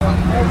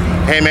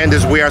Hey man,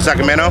 this is We Are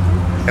Sacramento,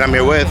 and I'm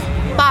here with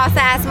Boss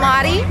Ass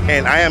Marty.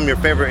 And I am your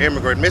favorite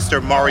immigrant,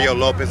 Mr. Mario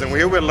Lopez, and we're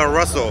here with La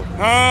Russell.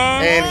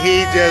 And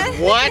he just,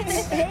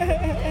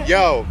 what?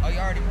 Yo,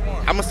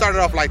 I'm gonna start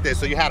it off like this,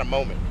 so you had a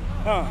moment.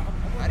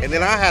 And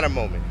then I had a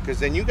moment, because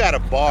then you got a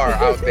bar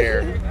out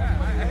there.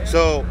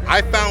 So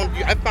I found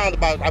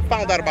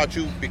out about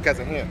you because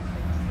of him.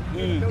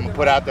 I'm gonna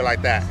put it out there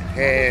like that.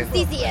 And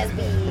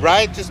CCSB.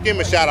 right? Just give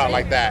him a shout out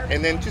like that.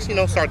 And then just,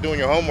 start doing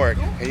your homework.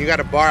 And you got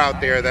a bar out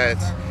there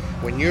that's,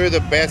 when you're the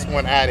best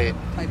one at it,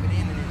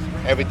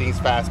 everything's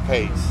fast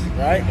paced.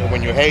 Right. And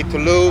when you hate to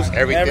lose,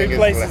 every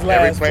place is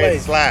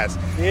last.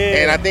 Yeah.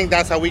 And I think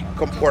that's how we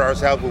comport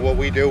ourselves with what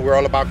we do. We're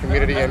all about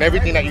community, and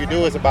everything that you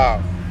do is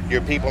about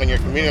your people and your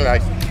community.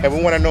 Like, and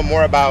we want to know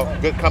more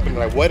about Good Company.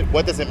 Like,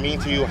 what does it mean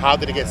to you? How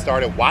did it get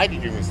started? Why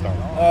did you even start?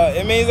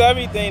 It means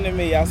everything to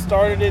me. I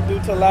started it due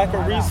to lack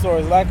of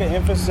resource, lack of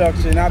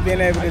infrastructure, not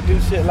being able to do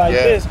shit like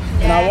this.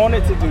 And I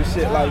wanted to do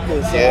shit like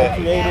this. So I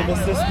created a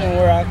system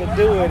where I could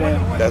do it,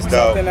 and that's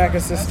something that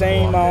could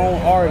sustain my own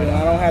art, and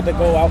I don't have to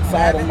go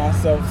outside of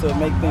myself to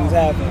make things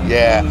happen.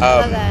 Yeah.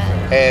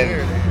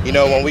 And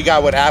when we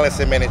got with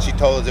Allison, man, and she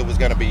told us it was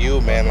gonna be you,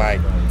 man,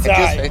 like,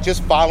 and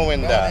just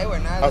following that,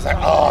 I was like,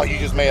 oh, you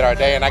just made our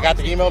day. And I got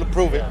the email to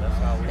prove it.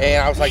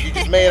 And I was like, you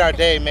just made our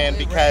day, man,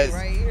 because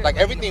like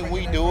everything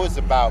we do is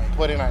about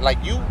putting, like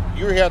you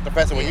were here at the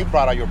festival when you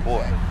brought out your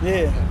boy.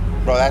 Yeah.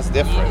 Bro, that's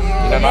different.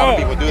 Not a lot of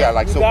people do that.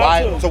 Like, so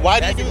why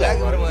do you do that?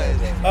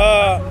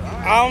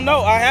 I don't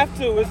know. I have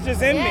to. It's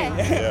just in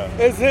me.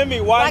 It's in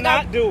me. Why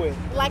not do it?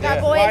 Like our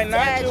boys,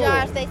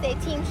 Josh, they say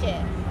team shit.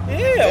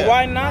 Yeah,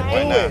 why not do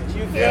it?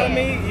 You feel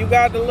me? You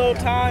got the little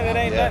time, it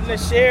ain't nothing to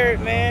share it,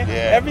 man.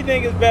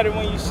 Everything is better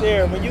when you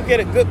share it. When you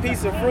get a good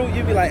piece of fruit,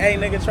 you be like, hey,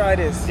 nigga, try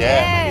this.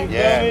 And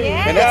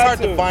that's hard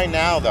to find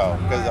now, though,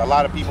 because a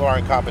lot of people are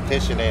in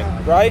competition,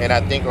 and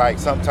I think, like,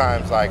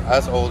 sometimes, like,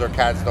 us older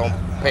cats don't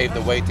pave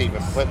the way to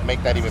even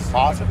make that even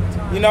possible.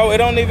 It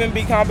don't even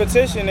be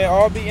competition, it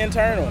all be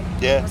internal.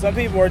 Yeah. Some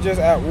people are just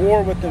at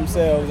war with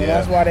themselves, and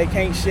that's why they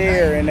can't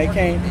share, and they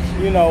can't,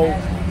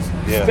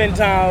 spend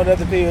time with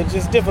other people. It's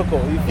just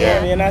difficult, you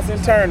feel me? And that's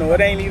internal.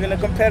 It ain't even a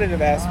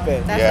competitive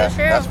aspect. That's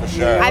for true. That's for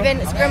sure. I've been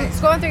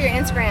scrolling through your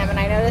Instagram, and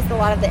I noticed a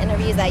lot of the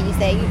interviews that you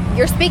say,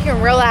 you're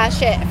speaking real ass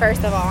shit,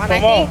 first of all. And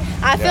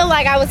I feel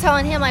like I was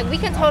telling him, like, we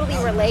can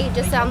totally relate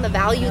just on the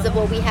values of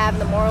what we have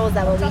and the morals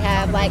that what we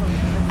have. Like,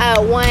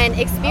 one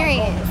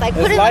experience. Like,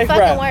 put in the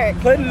fucking work.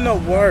 Put in the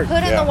work.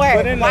 Put in the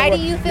work. Why do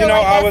you feel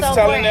like I that's was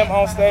telling them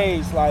on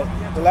stage, like,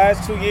 the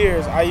last 2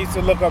 years, I used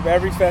to look up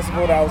every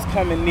festival that was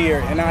coming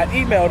near, and I'd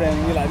email them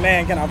and be like,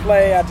 man, can I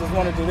play? I just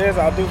want to do this.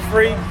 I'll do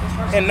free.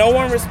 And no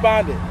one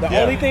responded.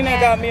 The only thing that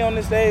got me on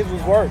the stage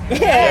was work.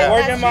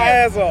 Working my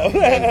ass off.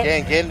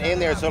 and getting in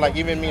there. So, like,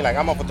 even me, like,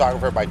 I'm a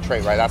photographer by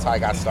trade, right? That's how I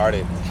got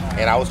started.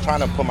 And I was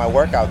trying to put my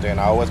work out there, and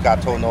I always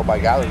got told no by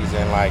galleries.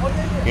 And, like,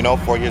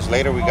 4 years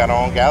later, we got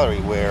our own gallery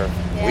where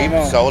we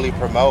solely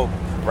promote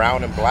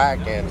brown and black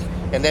and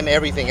then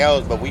everything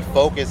else, but we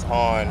focus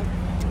on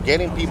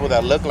getting people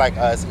that look like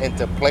us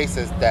into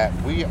places that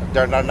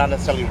they're not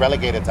necessarily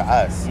relegated to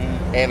us.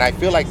 And I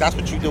feel like that's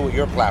what you do with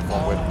your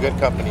platform, with Good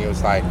Company. It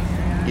was like,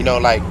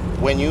 like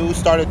when you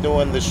started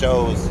doing the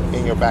shows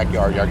in your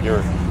backyard,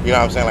 you know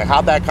what I'm saying? Like,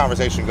 how'd that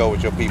conversation go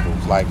with your people?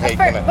 Like, hey,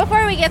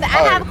 before we get there,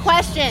 I have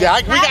questions. Yeah,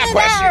 we got questions.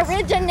 How did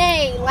that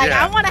originate? Like,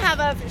 I want to have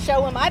a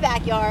show in my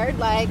backyard.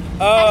 Like,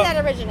 how did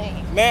that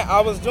originate? Man,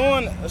 I was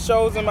doing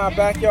shows in my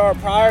backyard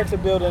prior to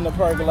building the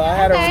pergola. I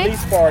had a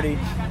release party,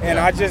 and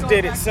I just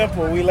did it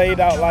simple. We laid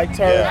out, like,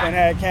 turf and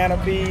had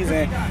canopies,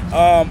 and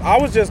I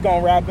was just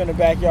going to rap in the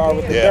backyard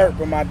with the dirt,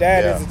 but my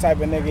dad is the type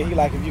of nigga, he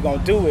like, if you going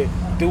to do it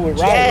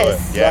right.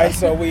 Right?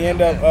 So we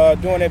end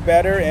up doing it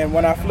better, and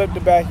when I flipped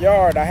the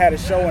backyard, I had a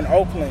show in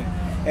Oakland,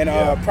 and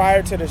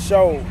prior to the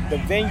show, the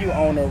venue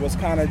owner was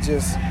kind of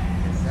just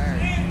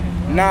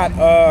not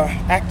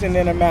acting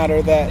in a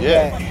manner that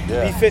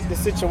befit the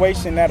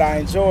situation that I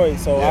enjoyed.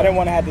 So I didn't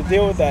want to have to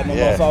deal with that no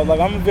more. So I was like,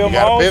 I'm gonna build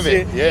my own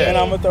shit, and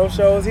I'm gonna throw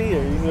shows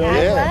here. You know?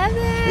 I love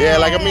it. Yeah,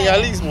 like, I mean,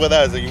 at least with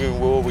us, even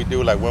what we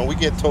do, like, when we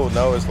get told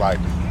no, it's like,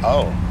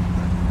 oh.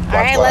 All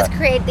right, let's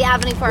create the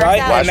avenue for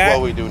ourselves. Watch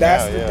what we do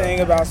that's the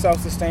thing about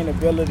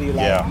self-sustainability.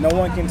 Like, no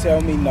one can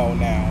tell me no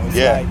now. It's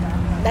like,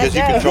 because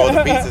you control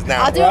the pieces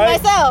now. I'll do it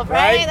myself,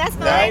 right? That's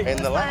fine. In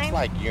the last,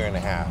 like, year and a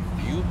half,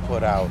 you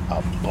put out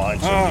a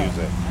bunch of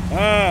music.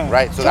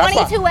 Right? So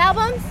 22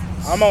 albums?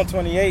 I'm on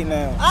 28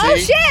 now. Oh,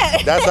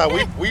 shit! That's how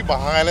we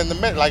behind in the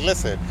minute. Like,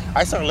 listen,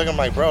 I started looking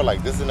like, bro,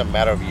 like, this isn't a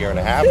matter of a year and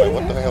a half. Like,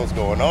 what the hell's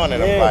going on?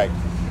 And I'm like,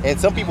 and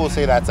some people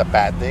say that's a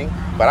bad thing,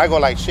 but I go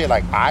like, shit,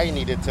 like, I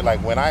needed to, like,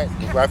 when I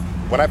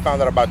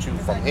found out about you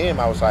from him,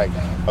 I was like,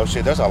 oh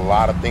shit, there's a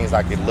lot of things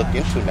I could look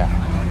into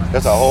now.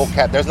 There's a whole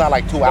there's not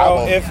like two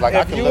albums. If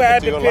I can you look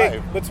had into to your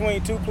pick life.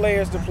 between two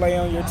players to play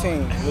on your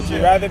team, would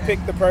you rather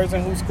pick the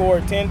person who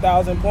scored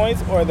 10,000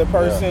 points or the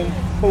person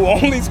who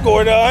only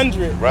scored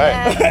 100?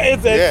 Right.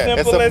 It's as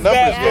simple as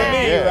that for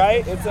me, game.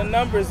 right? It's a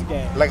numbers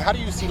game. Like, how do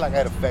you see, like,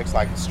 that affects,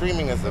 like,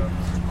 streaming is a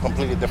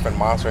completely different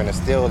monster, and it's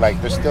still,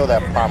 like, there's still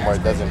that problem where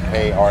it doesn't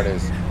pay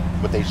artists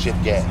what they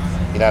should get.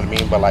 You know what I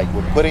mean? But like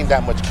with putting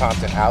that much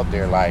content out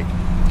there, like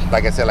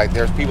I said, like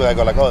there's people that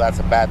go like, oh, that's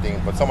a bad thing,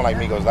 but someone like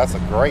me goes, that's a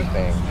great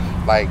thing.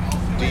 Like,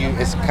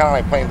 it's kind of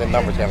like playing the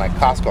numbers game, like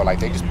Costco,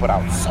 like they just put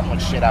out so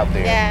much shit out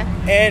there. Yeah.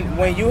 And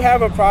when you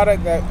have a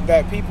product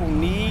that people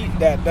need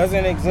that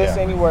doesn't exist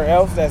anywhere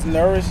else, that's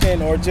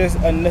nourishing or just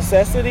a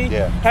necessity,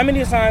 how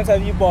many times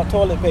have you bought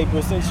toilet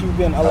paper since you've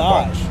been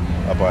alive?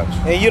 A bunch.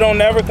 And you don't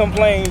never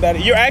complain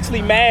that you're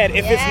actually mad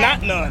if it's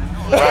not none.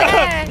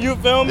 Right. You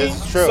feel me?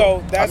 This is true.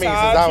 So that's since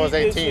how I was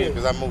 18,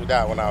 because I moved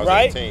out when I was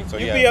 18. So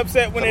you be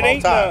upset when it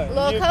ain't done. The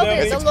little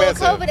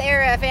COVID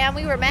era, fam.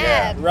 We were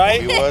mad. Yeah,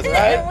 right? We was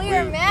mad. We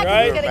were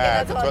mad. We were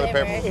mad. The toilet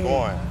paper was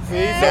going.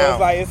 See, so it's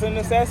like, it's a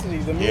necessity.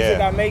 The music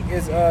I make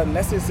is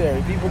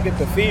necessary. People get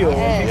to feel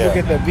and people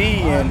get to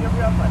be, and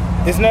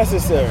it's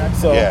necessary.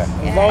 So as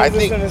long as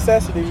it's a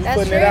necessity, you're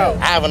putting it out.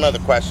 I have another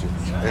question.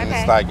 And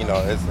it's like,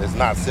 it's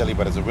not silly,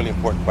 but it's a really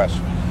important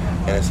question.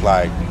 And it's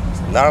like,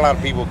 not a lot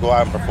of people go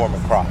out and perform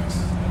in Crocs.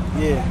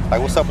 Yeah.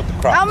 Like, what's up with the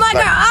Crocs? Oh my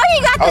God! Oh,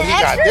 you got the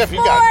extra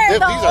These are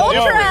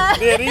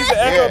different. Yeah, these are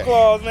Echo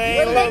Claws,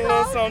 man. A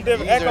little something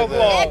different. Echo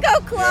Claws. Echo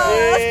Claws.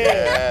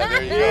 Yeah,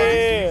 there you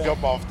go. You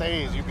jump off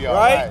stage, you be all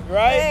right.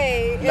 Right.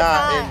 Hey,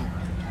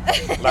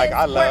 like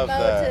I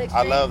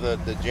love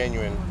the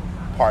genuine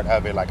part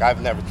of it. Like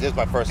this is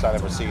my first time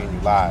ever seeing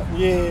you live.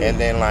 Yeah. And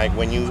then like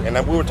we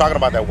were talking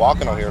about that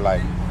walking on here,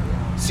 like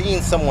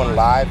seeing someone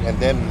live and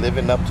then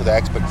living up to the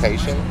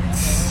expectation.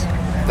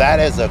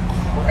 That is a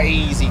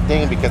crazy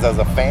thing, because as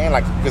a fan,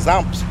 because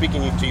I'm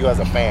speaking to you as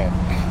a fan,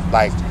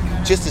 like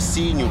just to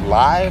see you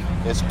live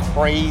is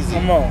crazy.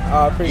 Come on,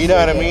 I appreciate you know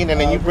what that. I mean? And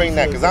then you bring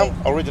that, because I'm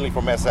originally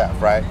from SF,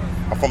 right?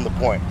 I'm from The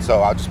Point, so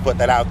I'll just put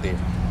that out there.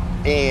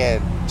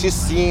 And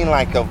just seeing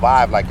like the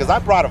vibe, like, because I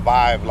brought a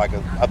vibe, like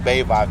a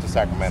Bay vibe to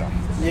Sacramento.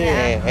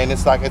 Yeah. And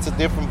it's like, it's a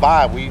different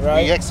vibe. We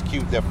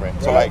execute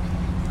different. So like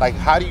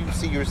how do you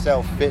see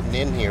yourself fitting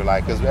in here?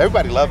 Like, because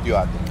everybody loved you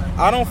out there.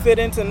 I don't fit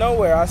into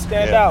nowhere. I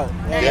stand out.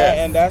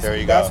 And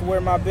that's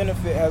where my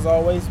benefit has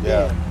always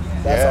been.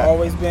 That's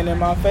always been in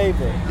my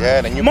favor. Yeah,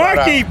 and then you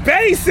Marky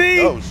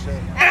Basie! Oh,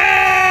 shit.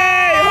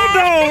 Hey! Hold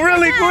on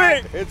really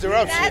quick.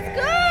 Interruption. That's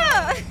cool.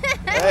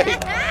 Hey,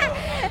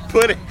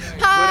 put it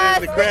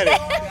in the credit.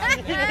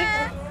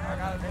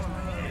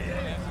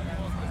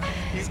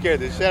 He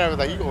scared the shit out of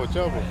me. Like, you going to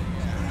trouble.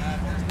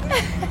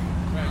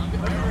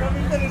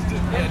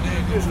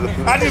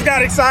 I just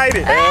got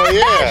excited. Hell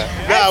yeah.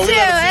 That's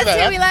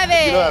true. We love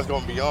it. You know that's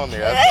going to be on there.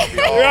 That's going to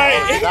be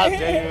on there. That's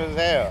genuine as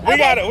hell.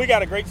 We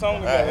got a great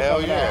song together.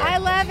 Hell yeah. I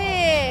love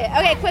it.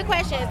 Okay, quick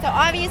question. So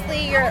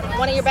obviously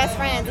one of your best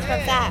friends is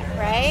from Sac,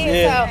 right?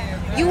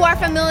 Yeah. So you are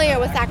familiar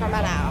with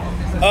Sacramento.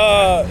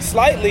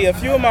 Slightly. A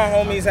few of my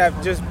homies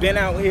have just been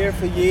out here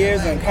for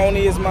years, and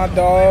Coney is my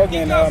dog,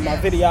 and my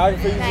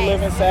videographer used to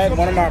live in Sac.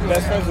 One of my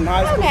best friends from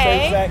high school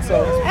plays Sac,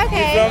 so you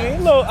feel me?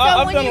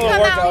 I've done a little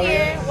work out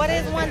here. What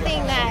is one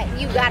thing that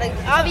you gotta?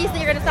 Obviously,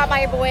 you're gonna stop by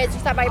your boys, you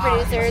stop by your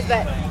producers,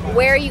 but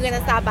where are you gonna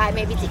stop by?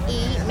 Maybe to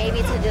eat,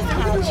 maybe to just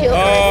kind of chill for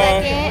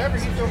a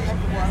second.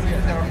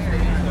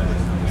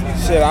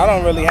 Shit, I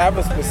don't really have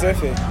a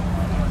specific.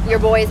 Your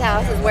boy's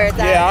house is where it's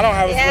at. Yeah, I don't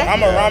have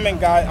I'm a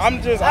ramen guy.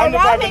 I'm the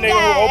type of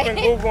nigga who open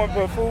Google and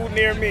put food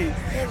near me.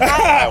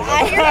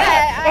 I hear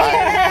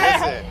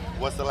that. Listen,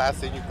 what's the last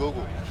thing you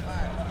Googled?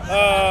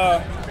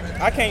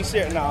 I can't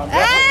share now.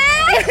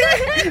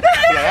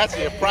 That's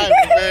your private,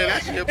 man.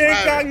 That's your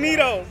private.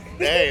 Incognito.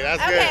 Hey,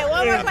 that's good. Okay,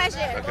 one more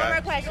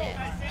question.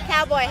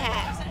 Cowboy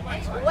hat.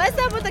 What's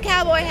up with the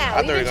cowboy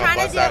hat? We've been trying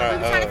to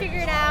figure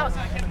it out.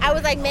 I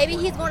was like, maybe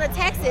he's going to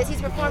Texas.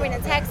 He's performing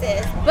in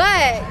Texas.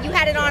 But you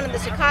had it on in the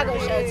Chicago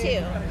show,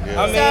 too.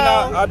 Yeah. I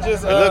mean, I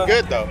just... it looked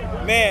good, though.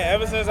 Man,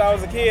 ever since I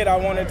was a kid, I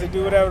wanted to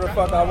do whatever the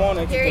fuck I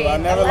wanted to do. I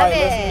never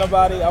listened to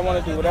nobody. I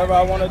want to do whatever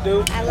I want to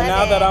do. And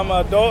now that I'm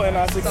an adult and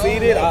I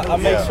succeeded, I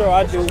make sure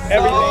I do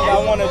everything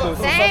I want to do.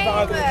 So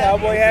sometimes it's a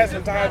cowboy hat,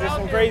 sometimes it's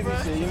some crazy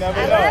shit. You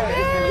never know.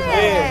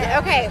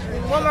 Yeah. Okay,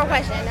 one more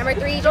question. Number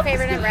 3 is your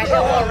favorite number. I did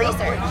a little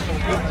research.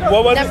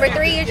 What was Number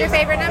 3 is your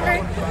favorite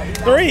number?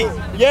 3.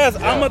 Yes,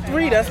 I'm a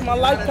 3. That's my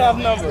life path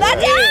number.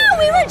 Let's go.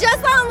 We were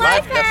just on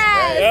life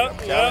path.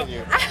 Yep.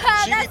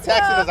 She be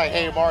texting us like,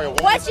 hey, Mario,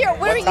 where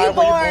were you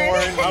born?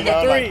 I'm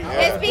a 3.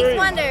 It speaks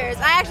wonders.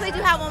 I actually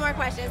do have one more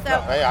question. So,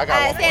 I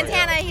got one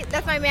Santana,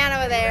 that's my man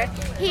over there.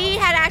 He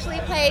had actually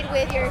played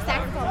with your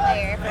saxophone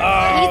player.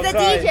 He's a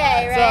tight.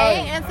 DJ,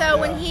 right? And so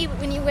when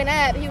you went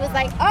up, he was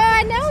like, oh,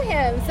 I know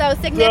him. So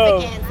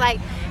significance. Like,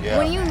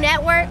 when you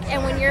network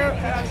and when you're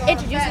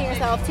introducing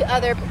yourself to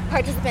other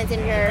participants in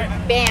your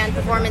band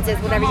performances,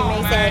 whatever you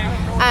may say,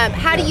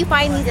 how do you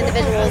find these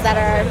individuals that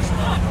are up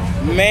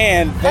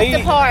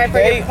to par for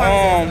your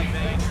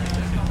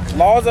performances?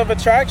 Laws of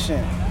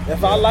attraction.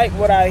 If I like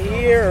what I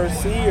hear or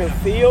see or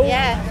feel,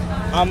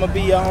 I'm going to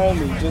be a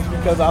homie just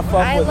because I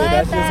fuck with it.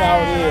 That's just how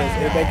it is.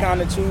 If they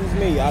kind of choose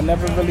me, I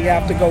never really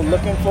have to go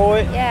looking for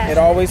it. It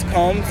always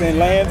comes and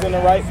lands in the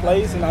right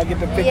place, and I get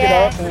to pick it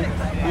up and,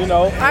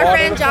 Our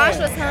friend Josh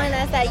was telling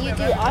us that you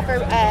do offer,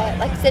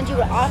 send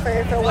you an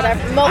offer for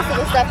whatever, most of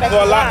the stuff that you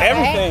want,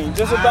 everything, right?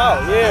 just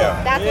about,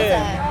 That's what's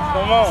up.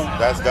 Come on.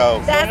 That's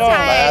dope. That's Come on.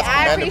 tight. That's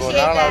I commendable.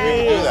 appreciate Not a lot of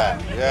people do that.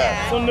 that.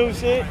 Yeah. Some new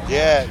shit.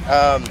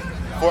 Yeah.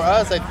 For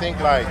us, I think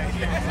like,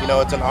 you know,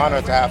 it's an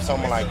honor to have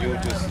someone like you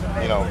just,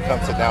 you know,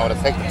 come sit down with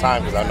us, take the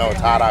time because I know it's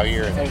hot out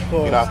here, and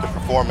you know, after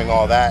performing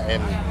all that.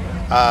 And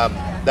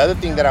the other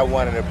thing that I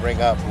wanted to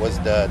bring up was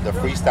the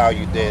freestyle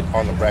you did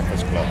on the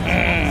Breakfast Club,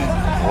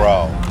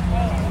 bro.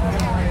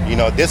 You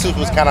know, this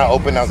was kind of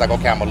open. I was like,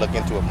 okay, I'm gonna look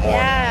into it more.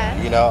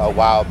 Yeah. You know, a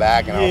while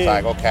back, and I was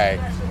like, okay.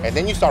 And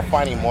then you start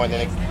finding more, and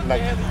then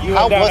like You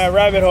went down that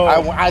rabbit hole.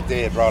 I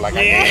did, bro. Like,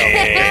 I did,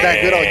 it's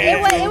that good on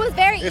YouTube. It was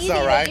very It's easy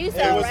all right. to do so,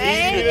 It was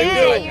right? easy to do.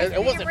 Yeah,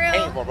 It wasn't real.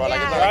 painful, bro.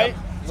 Like, it's not Yeah. like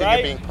I'm sitting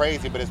here being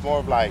crazy, but it's more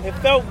of like, It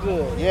felt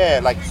good. yeah,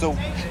 like, so,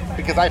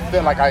 because I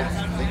feel like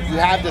you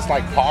have this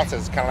like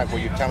process, kind of like where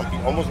you're telling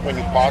people, almost when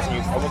you pause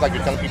and almost like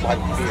you're telling people how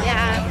you feel.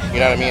 Yeah. You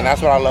know what I mean?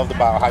 That's what I loved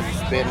about how you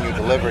spit and you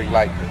deliver.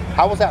 Like,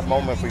 how was that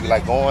moment for you,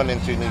 like going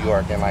into New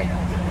York and like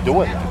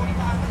doing it?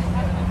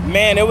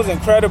 Man, it was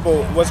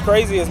incredible. What's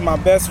crazy is my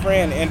best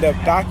friend ended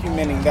up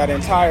documenting that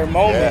entire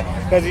moment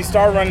because he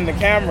started running the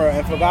camera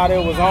and forgot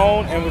it was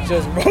on and was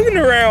just rolling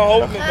around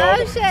holding it. Oh,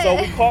 shit. So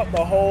we caught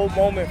the whole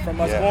moment from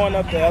us going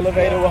up the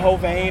elevator with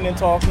Hovain and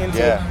talking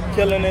to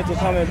killing it to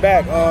coming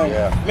back.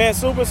 Man,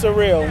 super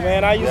surreal,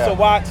 man. I used to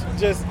watch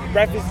just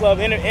Breakfast Club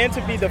and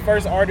to be the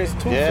first artist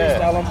to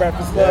freestyle on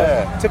Breakfast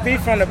Club. To be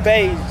from the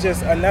Bay is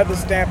just another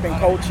stamp in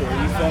culture.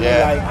 You feel me?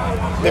 Like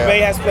the Bay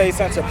has played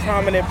such a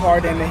prominent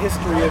part in the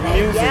history of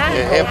music.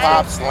 Hip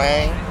hop,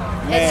 slang.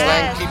 Man.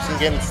 Slang keeps from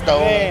getting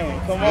stolen. Man,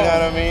 come on. You know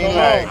what I mean? Come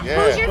Like, on.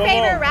 yeah. Who's your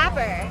favorite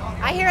rapper?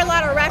 I hear a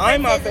lot of rappers.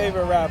 I'm my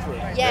favorite rapper.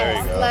 Yes, There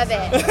you go. love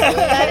it.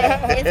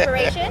 Love it.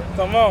 Inspiration?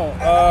 Come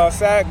on.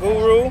 Sad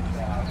Guru, Oh,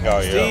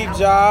 yeah. Steve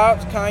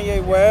Jobs,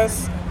 Kanye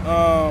West,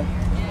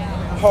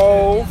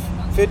 Hove,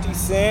 50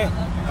 Cent.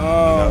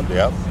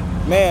 Yep.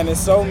 Man, there's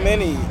so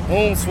many.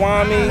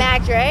 Swami,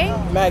 Mac Dre?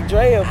 Mac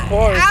Dre, of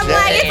course. I'm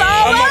like, it's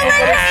all Come over on,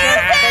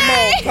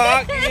 the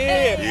Pac,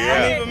 yeah.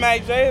 I mean, even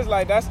Mac Dre is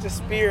like, that's the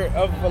spirit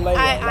of Vallejo.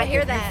 I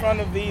hear if that. In front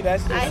of thee,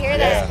 that's just I hear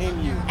that's that.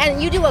 in you.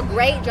 And you do a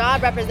great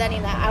job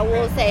representing that, I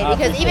will say. I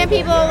Because even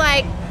appreciate people that,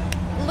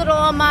 like Little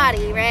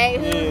Amadi, right,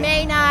 who Yeah.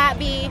 may not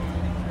be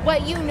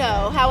what you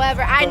know.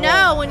 However, I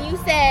know when you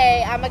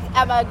say I'm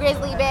a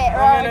Grizzly Bear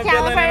or I'm a in a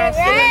Dylan and I'm California,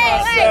 feeling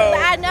right? myself.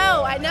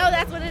 I know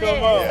that's what it is.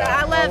 Come on. So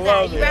I love I that.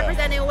 love You it.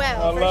 represent it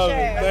well, I for love sure.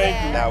 it.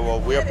 Thank you. Now, well,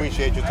 we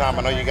appreciate your time.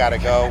 I know you got to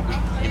go.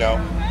 You know,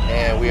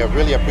 and we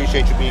really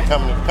appreciate you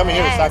coming here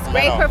to Yes,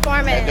 Sacramento. great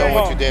performance. And doing Come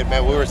what you on. did,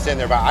 man. We were sitting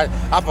there, but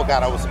I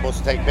forgot I was supposed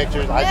to take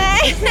pictures. I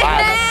just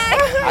vibing.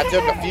 I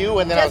took a few,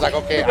 and then I was like,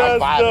 okay, I'm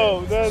That's vibing.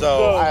 dope, that's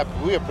dope.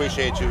 We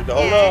appreciate you. The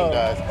whole Love. team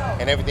does,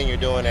 and everything you're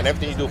doing, and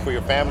everything you do for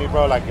your family,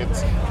 bro. Like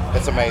it's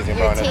amazing,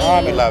 bro. Your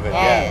And team. we love it.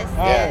 Yes.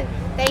 Yeah.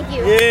 Thank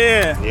you.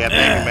 Yeah. Yeah,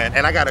 thank you, man.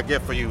 And I got a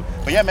gift for you.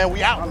 But yeah, man,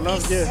 we out. I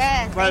love this.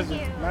 Yes, thank Pleasure.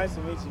 you. Nice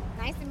to meet you.